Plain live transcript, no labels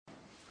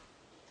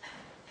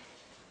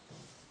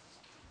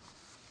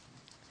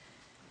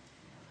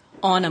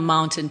on a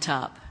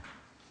mountaintop.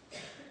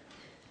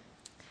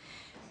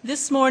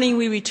 This morning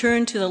we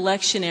return to the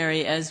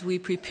lectionary as we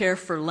prepare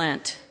for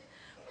Lent,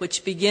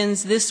 which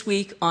begins this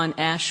week on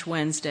Ash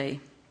Wednesday.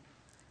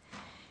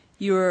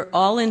 You're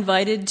all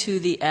invited to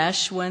the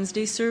Ash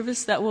Wednesday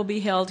service that will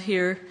be held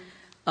here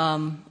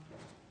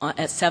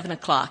at 7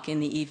 o'clock in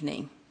the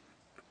evening.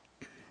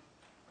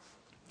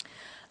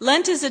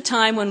 Lent is a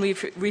time when we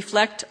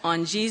reflect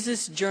on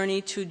Jesus'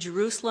 journey to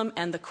Jerusalem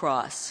and the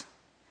cross.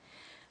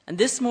 And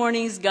this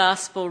morning's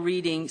gospel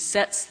reading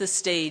sets the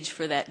stage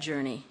for that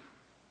journey.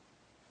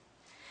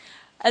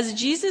 As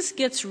Jesus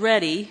gets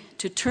ready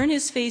to turn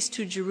his face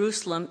to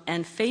Jerusalem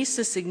and face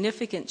the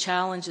significant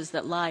challenges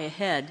that lie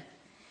ahead,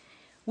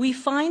 we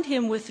find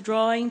him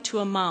withdrawing to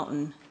a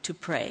mountain to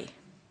pray.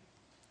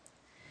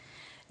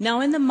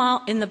 Now, in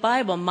the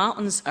Bible,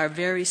 mountains are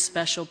very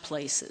special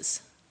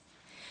places.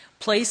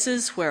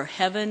 Places where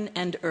heaven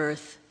and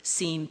earth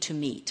seem to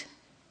meet,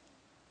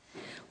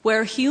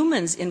 where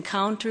humans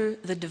encounter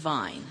the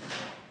divine.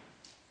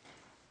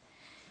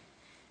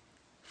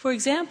 For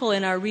example,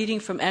 in our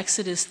reading from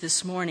Exodus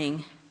this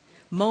morning,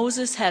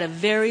 Moses had a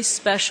very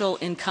special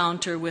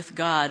encounter with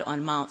God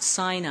on Mount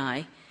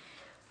Sinai,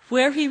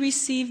 where he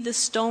received the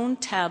stone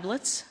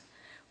tablets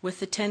with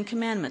the 10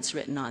 Commandments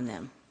written on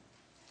them.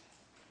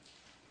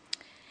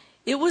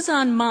 It was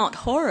on Mount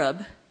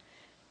Horeb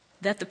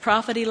that the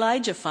prophet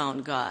Elijah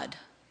found God.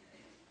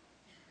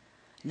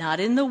 Not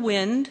in the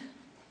wind,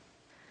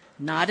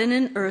 not in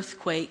an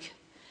earthquake,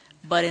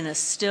 but in a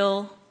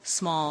still,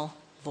 small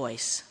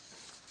voice.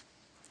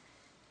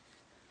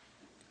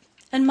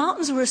 And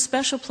mountains were a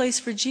special place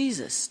for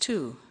Jesus,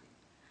 too.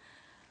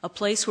 A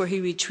place where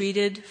he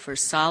retreated for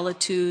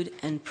solitude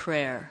and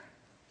prayer.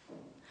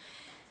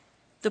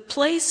 The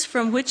place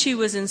from which he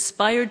was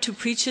inspired to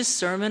preach his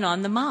Sermon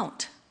on the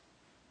Mount.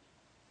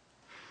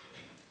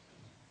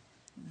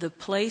 The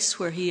place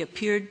where he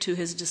appeared to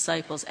his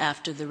disciples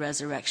after the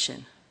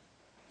resurrection.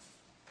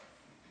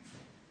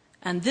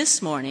 And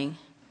this morning,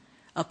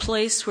 a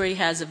place where he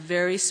has a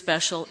very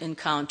special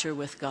encounter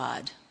with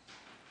God.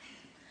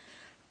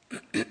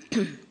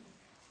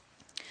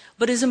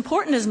 But as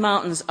important as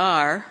mountains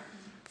are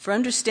for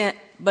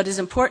understanding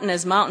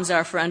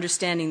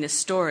this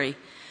story,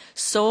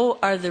 so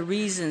are the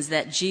reasons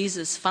that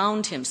Jesus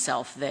found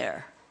himself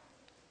there.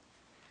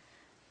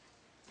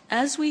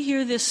 As we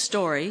hear this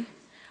story,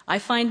 I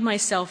find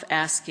myself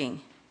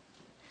asking,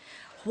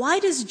 why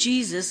does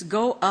Jesus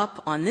go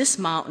up on this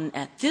mountain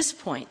at this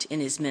point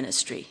in his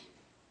ministry?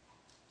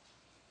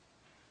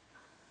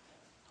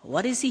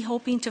 What is he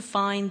hoping to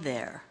find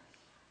there?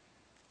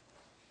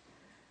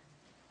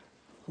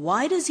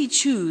 Why does he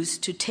choose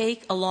to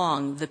take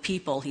along the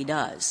people he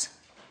does?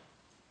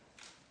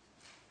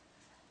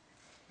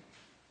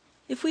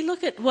 If we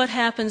look at what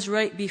happens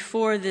right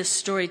before this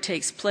story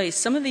takes place,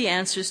 some of the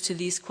answers to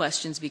these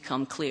questions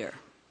become clear.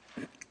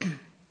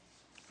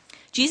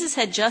 Jesus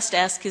had just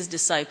asked his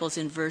disciples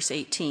in verse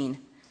 18,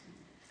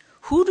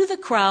 "Who do the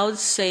crowds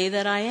say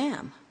that I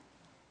am?"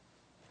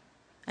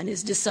 And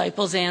his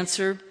disciples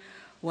answer,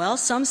 "Well,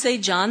 some say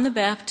John the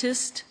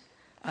Baptist,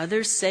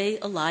 others say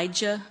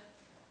Elijah,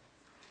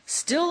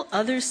 still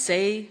others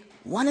say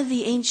one of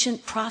the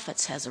ancient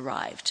prophets has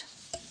arrived."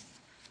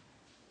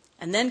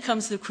 And then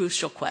comes the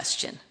crucial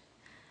question,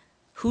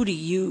 who do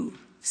you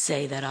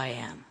say that I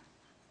am?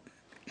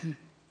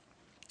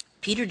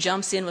 Peter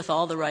jumps in with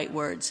all the right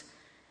words.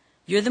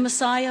 You're the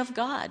Messiah of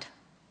God.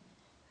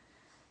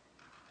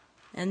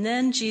 And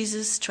then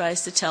Jesus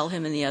tries to tell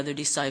him and the other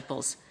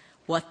disciples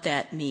what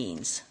that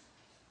means.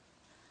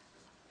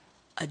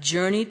 A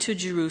journey to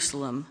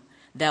Jerusalem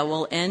that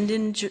will end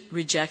in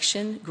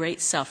rejection,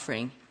 great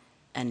suffering,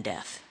 and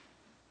death.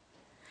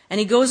 And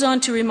he goes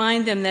on to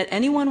remind them that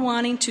anyone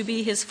wanting to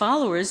be his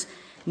followers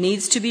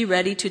needs to be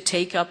ready to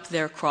take up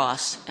their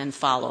cross and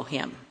follow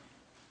him.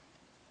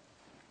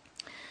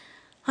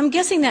 I'm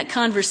guessing that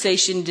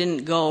conversation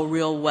didn't go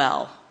real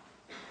well.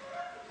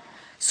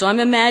 So I'm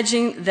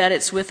imagining that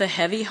it's with a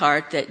heavy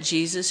heart that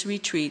Jesus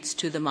retreats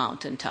to the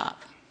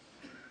mountaintop.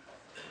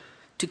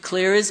 To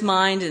clear his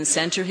mind and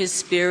center his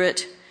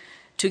spirit,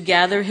 to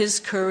gather his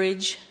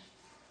courage,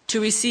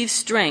 to receive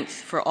strength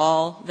for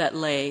all that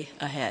lay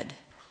ahead.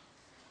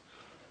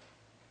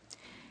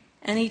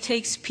 And he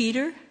takes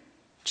Peter,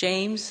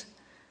 James,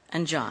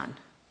 and John,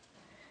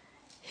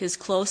 his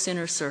close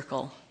inner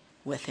circle,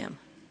 with him.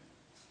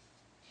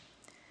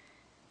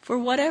 For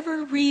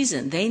whatever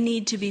reason, they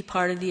need to be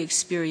part of the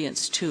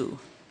experience too.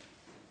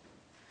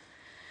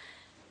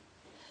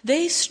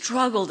 They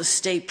struggle to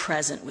stay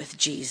present with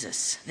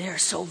Jesus. They are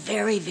so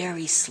very,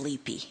 very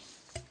sleepy.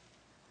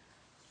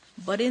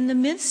 But in the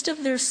midst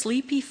of their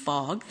sleepy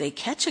fog, they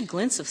catch a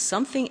glimpse of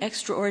something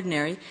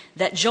extraordinary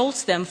that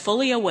jolts them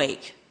fully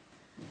awake.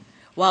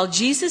 While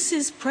Jesus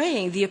is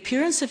praying, the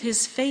appearance of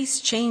his face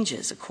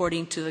changes,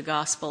 according to the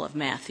Gospel of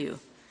Matthew.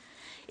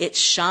 It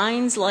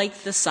shines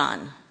like the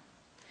sun,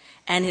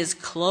 and his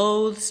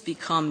clothes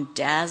become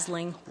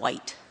dazzling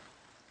white.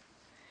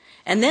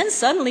 And then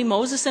suddenly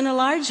Moses and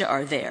Elijah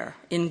are there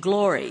in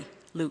glory,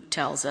 Luke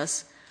tells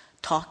us,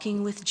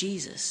 talking with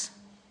Jesus.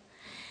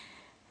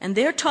 And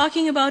they're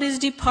talking about his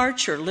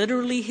departure,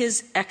 literally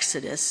his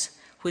exodus,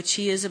 which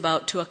he is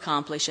about to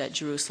accomplish at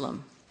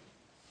Jerusalem.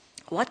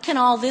 What can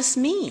all this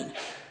mean?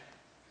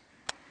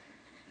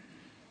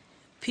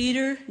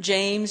 Peter,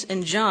 James,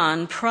 and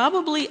John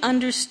probably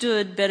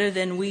understood better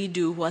than we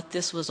do what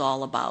this was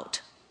all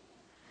about.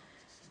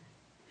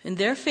 In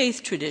their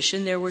faith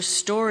tradition, there were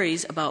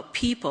stories about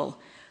people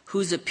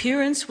whose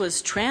appearance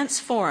was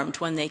transformed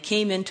when they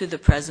came into the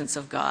presence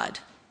of God.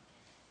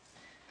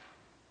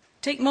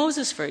 Take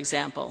Moses, for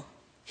example.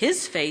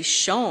 His face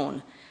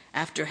shone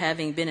after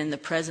having been in the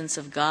presence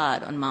of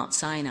God on Mount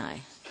Sinai.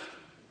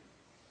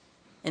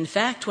 In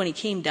fact, when he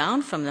came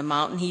down from the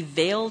mountain, he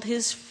veiled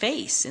his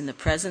face in the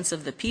presence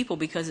of the people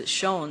because it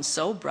shone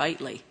so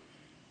brightly.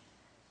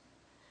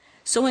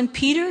 So when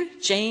Peter,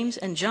 James,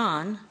 and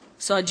John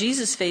saw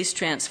Jesus' face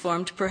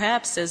transformed,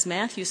 perhaps, as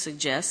Matthew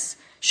suggests,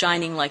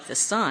 shining like the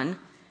sun,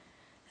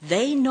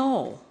 they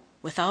know,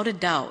 without a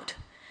doubt,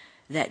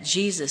 that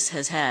Jesus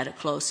has had a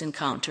close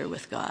encounter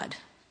with God.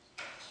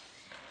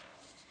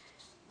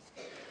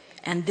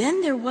 And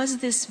then there was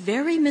this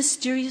very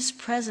mysterious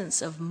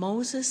presence of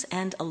Moses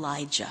and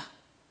Elijah,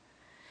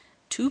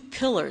 two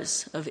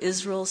pillars of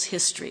Israel's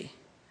history,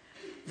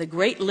 the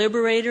great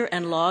liberator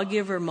and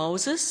lawgiver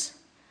Moses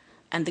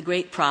and the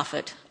great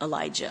prophet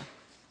Elijah.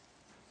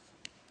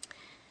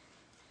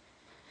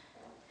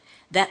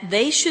 That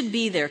they should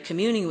be there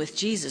communing with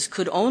Jesus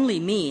could only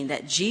mean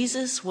that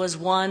Jesus was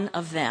one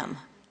of them,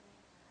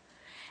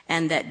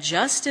 and that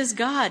just as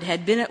God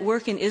had been at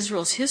work in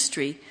Israel's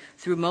history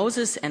through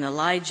Moses and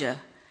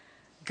Elijah,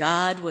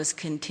 God was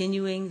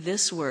continuing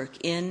this work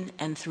in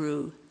and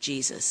through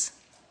Jesus.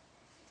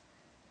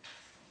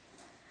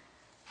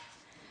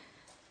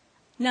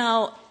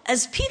 Now,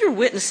 as Peter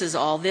witnesses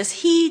all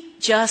this, he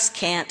just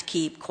can't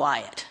keep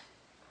quiet.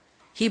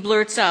 He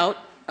blurts out,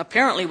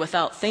 apparently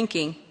without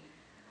thinking,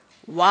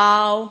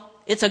 "Wow,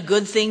 it's a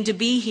good thing to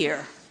be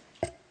here.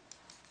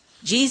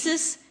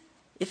 Jesus,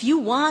 if you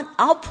want,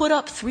 I'll put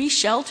up 3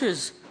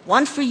 shelters,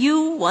 one for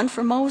you, one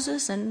for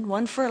Moses, and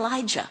one for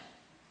Elijah."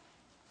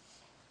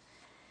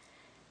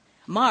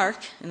 Mark,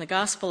 in the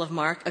Gospel of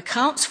Mark,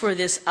 accounts for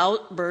this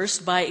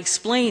outburst by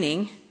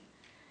explaining,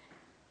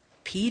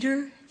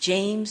 Peter,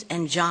 James,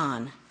 and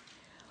John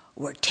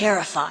were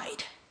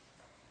terrified,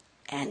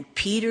 and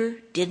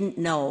Peter didn't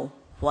know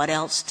what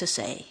else to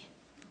say.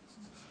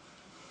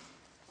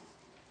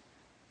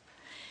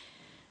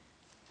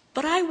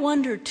 But I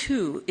wonder,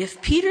 too,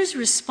 if Peter's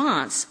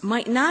response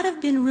might not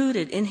have been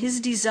rooted in his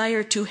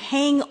desire to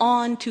hang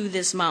on to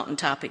this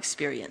mountaintop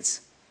experience.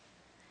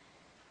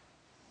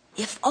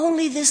 If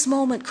only this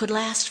moment could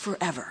last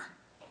forever.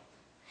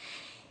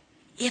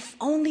 If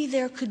only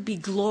there could be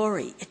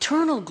glory,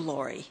 eternal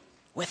glory,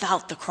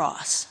 without the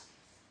cross.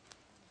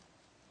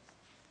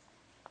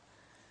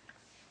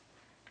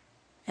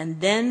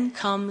 And then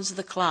comes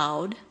the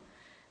cloud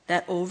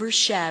that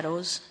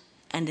overshadows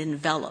and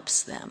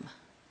envelops them.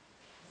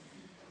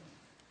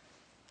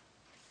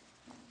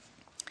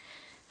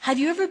 Have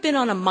you ever been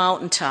on a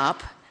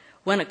mountaintop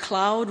when a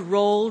cloud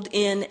rolled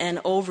in and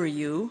over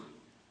you,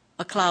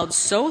 a cloud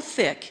so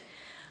thick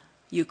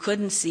you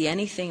couldn't see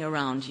anything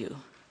around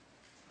you?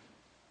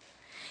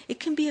 It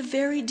can be a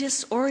very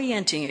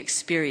disorienting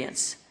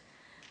experience,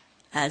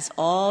 as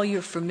all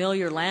your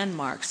familiar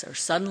landmarks are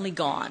suddenly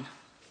gone.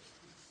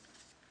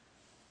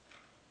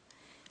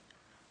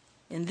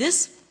 In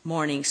this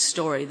morning's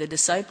story, the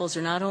disciples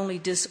are not only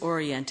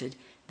disoriented,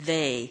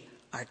 they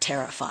are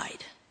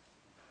terrified.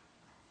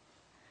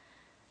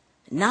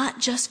 Not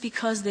just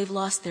because they've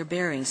lost their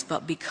bearings,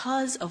 but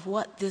because of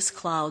what this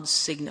cloud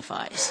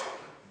signifies.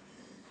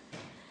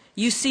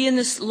 You see, in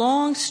this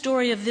long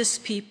story of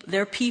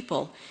their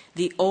people,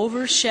 the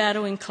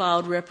overshadowing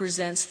cloud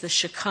represents the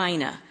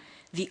Shekinah,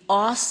 the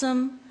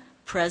awesome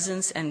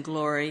presence and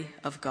glory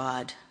of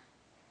God.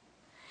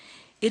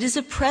 It is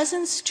a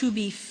presence to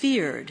be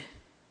feared,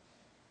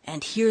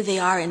 and here they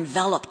are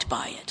enveloped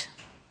by it.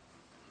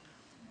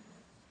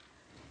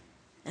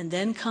 And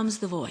then comes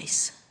the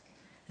voice.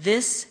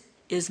 "This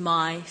is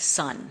my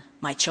son,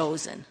 my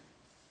chosen."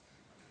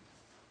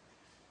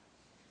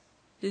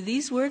 Do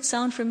these words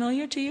sound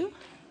familiar to you?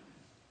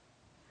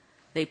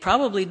 They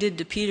probably did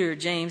to Peter,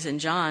 James, and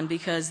John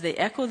because they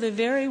echo the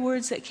very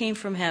words that came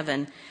from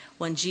heaven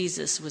when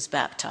Jesus was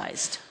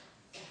baptized.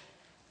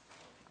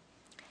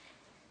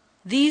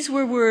 These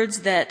were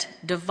words that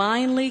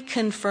divinely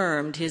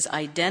confirmed his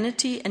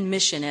identity and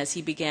mission as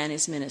he began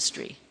his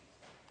ministry.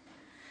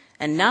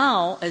 And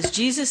now, as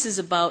Jesus is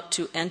about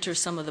to enter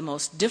some of the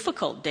most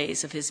difficult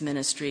days of his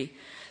ministry,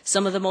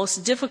 some of the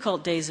most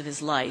difficult days of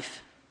his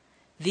life,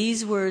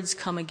 these words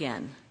come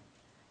again.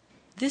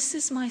 "This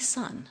is my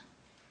son,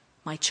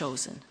 my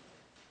chosen."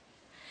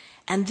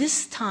 And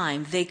this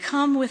time they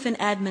come with an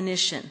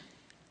admonition.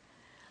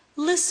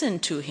 Listen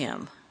to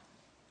him.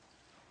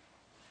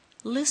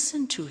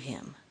 Listen to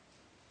him.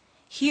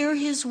 Hear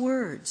his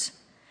words.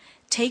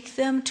 Take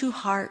them to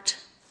heart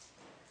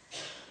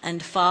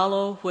and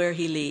follow where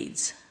he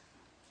leads.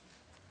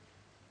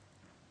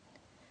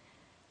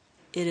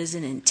 It is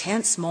an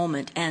intense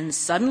moment, and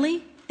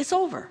suddenly it's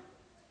over.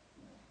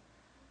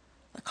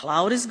 The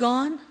cloud is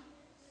gone.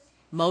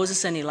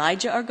 Moses and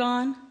Elijah are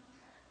gone.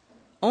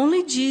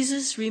 Only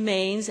Jesus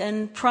remains,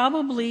 and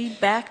probably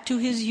back to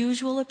his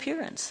usual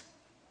appearance.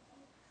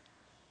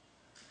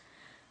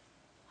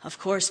 Of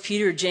course,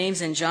 Peter,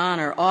 James, and John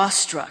are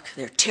awestruck.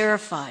 They're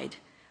terrified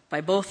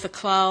by both the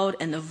cloud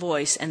and the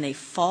voice, and they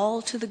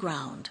fall to the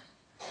ground.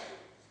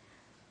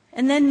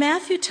 And then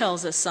Matthew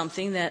tells us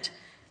something that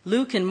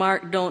Luke and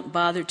Mark don't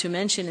bother to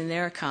mention in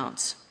their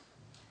accounts.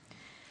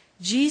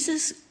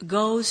 Jesus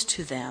goes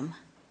to them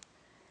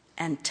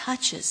and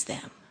touches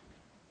them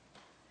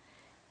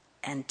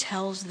and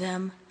tells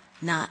them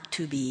not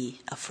to be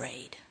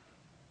afraid.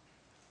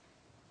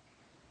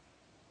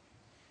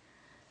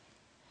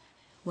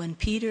 When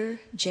Peter,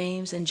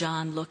 James, and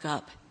John look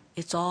up,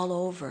 it's all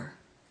over.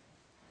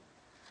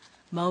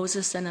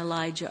 Moses and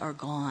Elijah are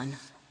gone.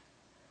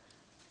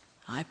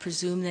 I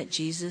presume that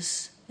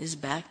Jesus is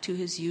back to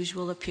his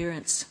usual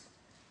appearance.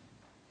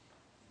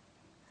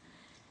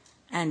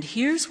 And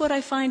here's what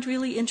I find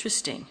really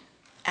interesting.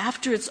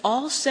 After it's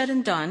all said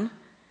and done,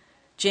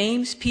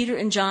 James, Peter,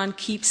 and John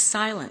keep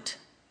silent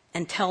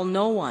and tell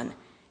no one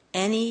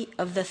any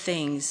of the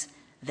things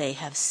they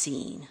have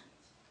seen.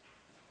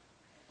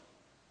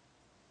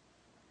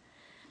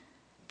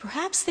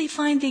 Perhaps they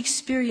find the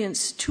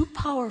experience too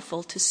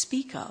powerful to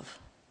speak of.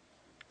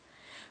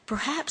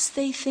 Perhaps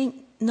they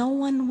think no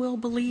one will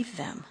believe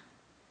them.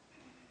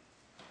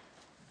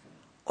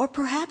 Or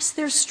perhaps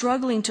they're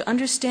struggling to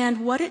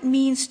understand what it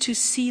means to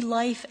see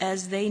life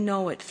as they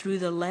know it through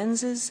the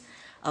lenses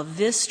of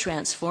this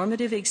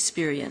transformative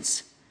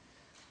experience,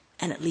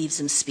 and it leaves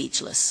them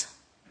speechless.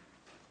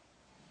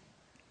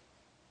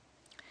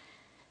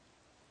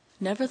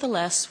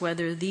 Nevertheless,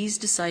 whether these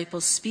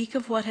disciples speak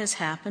of what has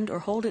happened or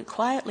hold it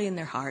quietly in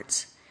their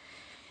hearts,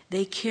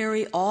 they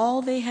carry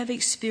all they have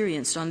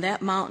experienced on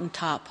that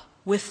mountaintop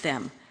with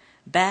them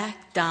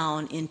back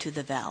down into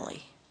the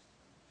valley.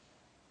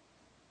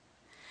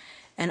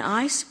 And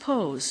I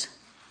suppose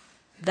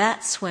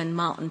that's when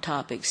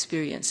mountaintop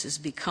experiences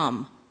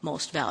become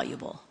most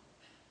valuable.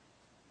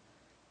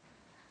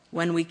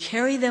 When we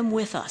carry them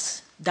with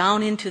us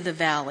down into the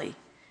valley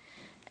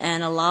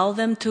and allow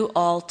them to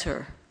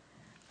alter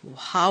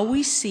how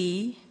we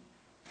see,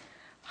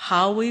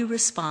 how we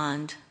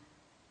respond,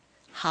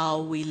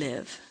 how we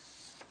live.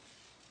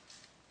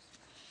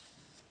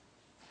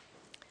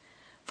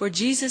 For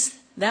Jesus,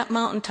 that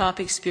mountaintop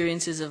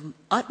experience is of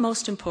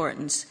utmost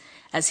importance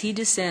as he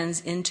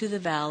descends into the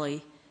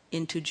valley,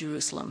 into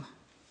Jerusalem.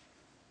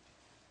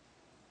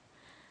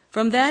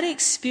 From that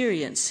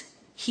experience,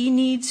 he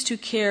needs to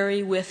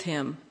carry with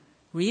him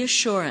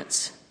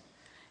reassurance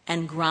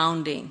and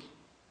grounding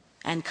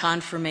and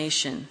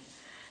confirmation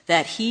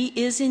that he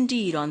is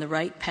indeed on the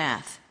right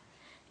path,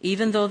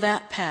 even though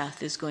that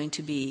path is going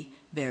to be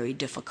very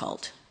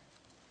difficult.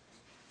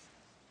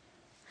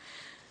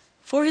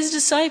 For his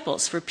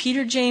disciples, for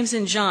Peter, James,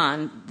 and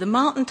John, the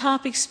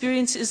mountaintop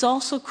experience is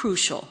also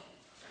crucial.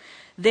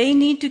 They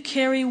need to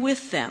carry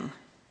with them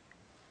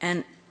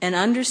an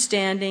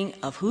understanding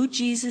of who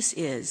Jesus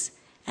is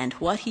and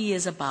what he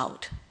is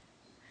about.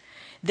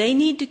 They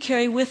need to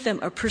carry with them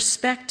a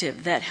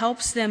perspective that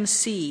helps them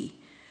see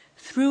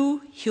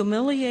through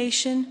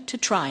humiliation to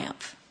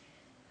triumph,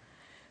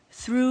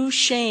 through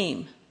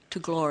shame to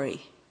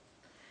glory,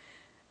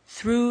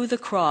 through the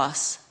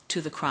cross to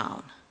the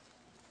crown.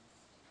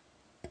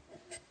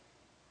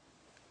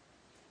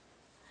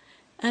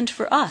 And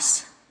for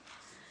us,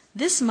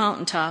 this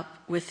mountaintop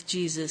with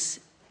Jesus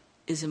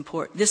is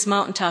important. This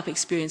mountaintop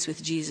experience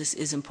with Jesus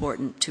is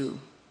important too.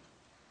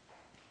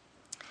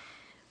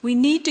 We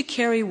need to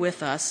carry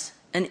with us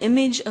an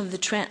image of the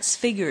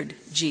transfigured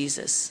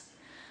Jesus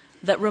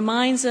that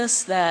reminds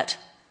us that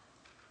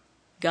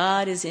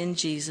God is in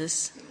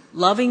Jesus,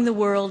 loving the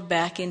world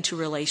back into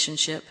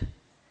relationship,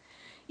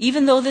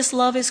 even though this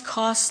love is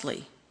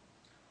costly.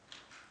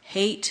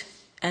 Hate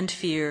and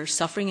fear,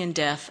 suffering and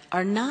death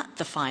are not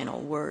the final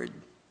word.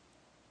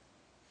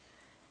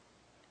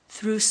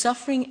 Through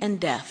suffering and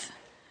death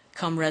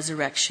come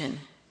resurrection.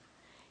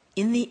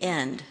 In the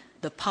end,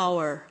 the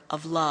power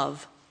of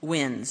love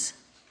wins.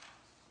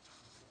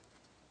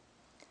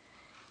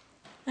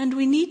 And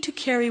we need to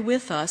carry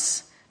with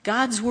us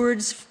God's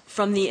words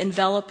from the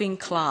enveloping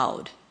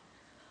cloud.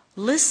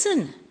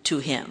 Listen to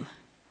him.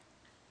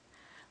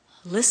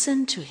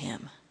 Listen to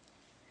him.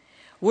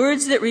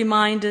 Words that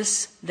remind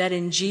us that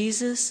in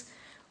Jesus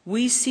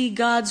we see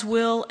God's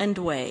will and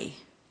way,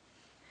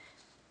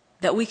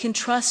 that we can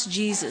trust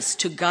Jesus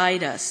to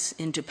guide us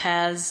into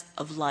paths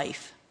of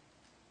life,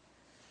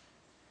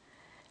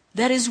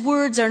 that his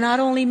words are not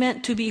only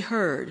meant to be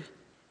heard,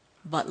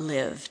 but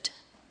lived.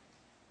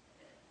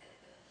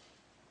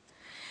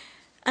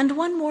 And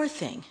one more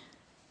thing.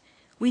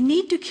 We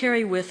need to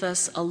carry with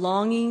us a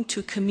longing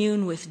to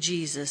commune with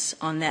Jesus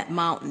on that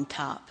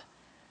mountaintop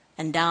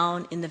and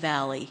down in the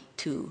valley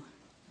too.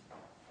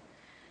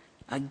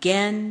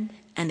 Again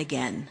and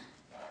again.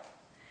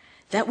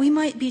 That we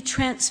might be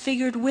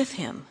transfigured with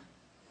him,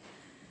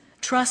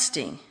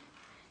 trusting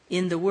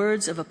in the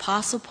words of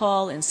Apostle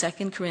Paul in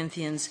 2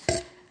 Corinthians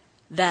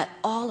that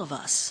all of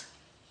us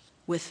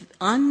with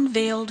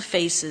unveiled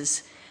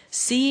faces,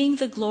 seeing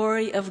the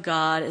glory of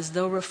God as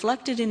though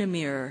reflected in a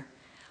mirror,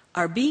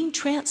 are being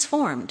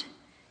transformed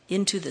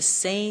into the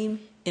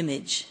same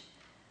image,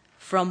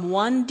 from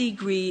one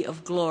degree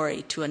of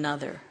glory to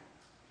another.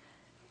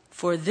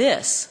 For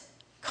this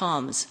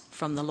comes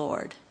from the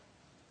Lord.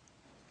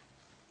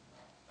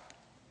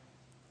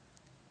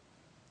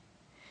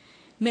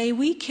 May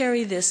we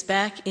carry this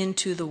back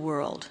into the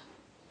world,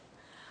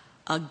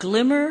 a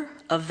glimmer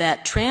of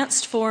that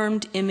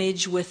transformed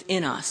image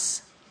within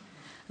us,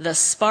 the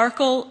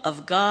sparkle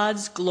of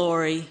God's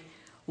glory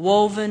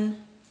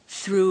woven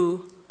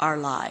through our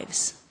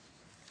lives.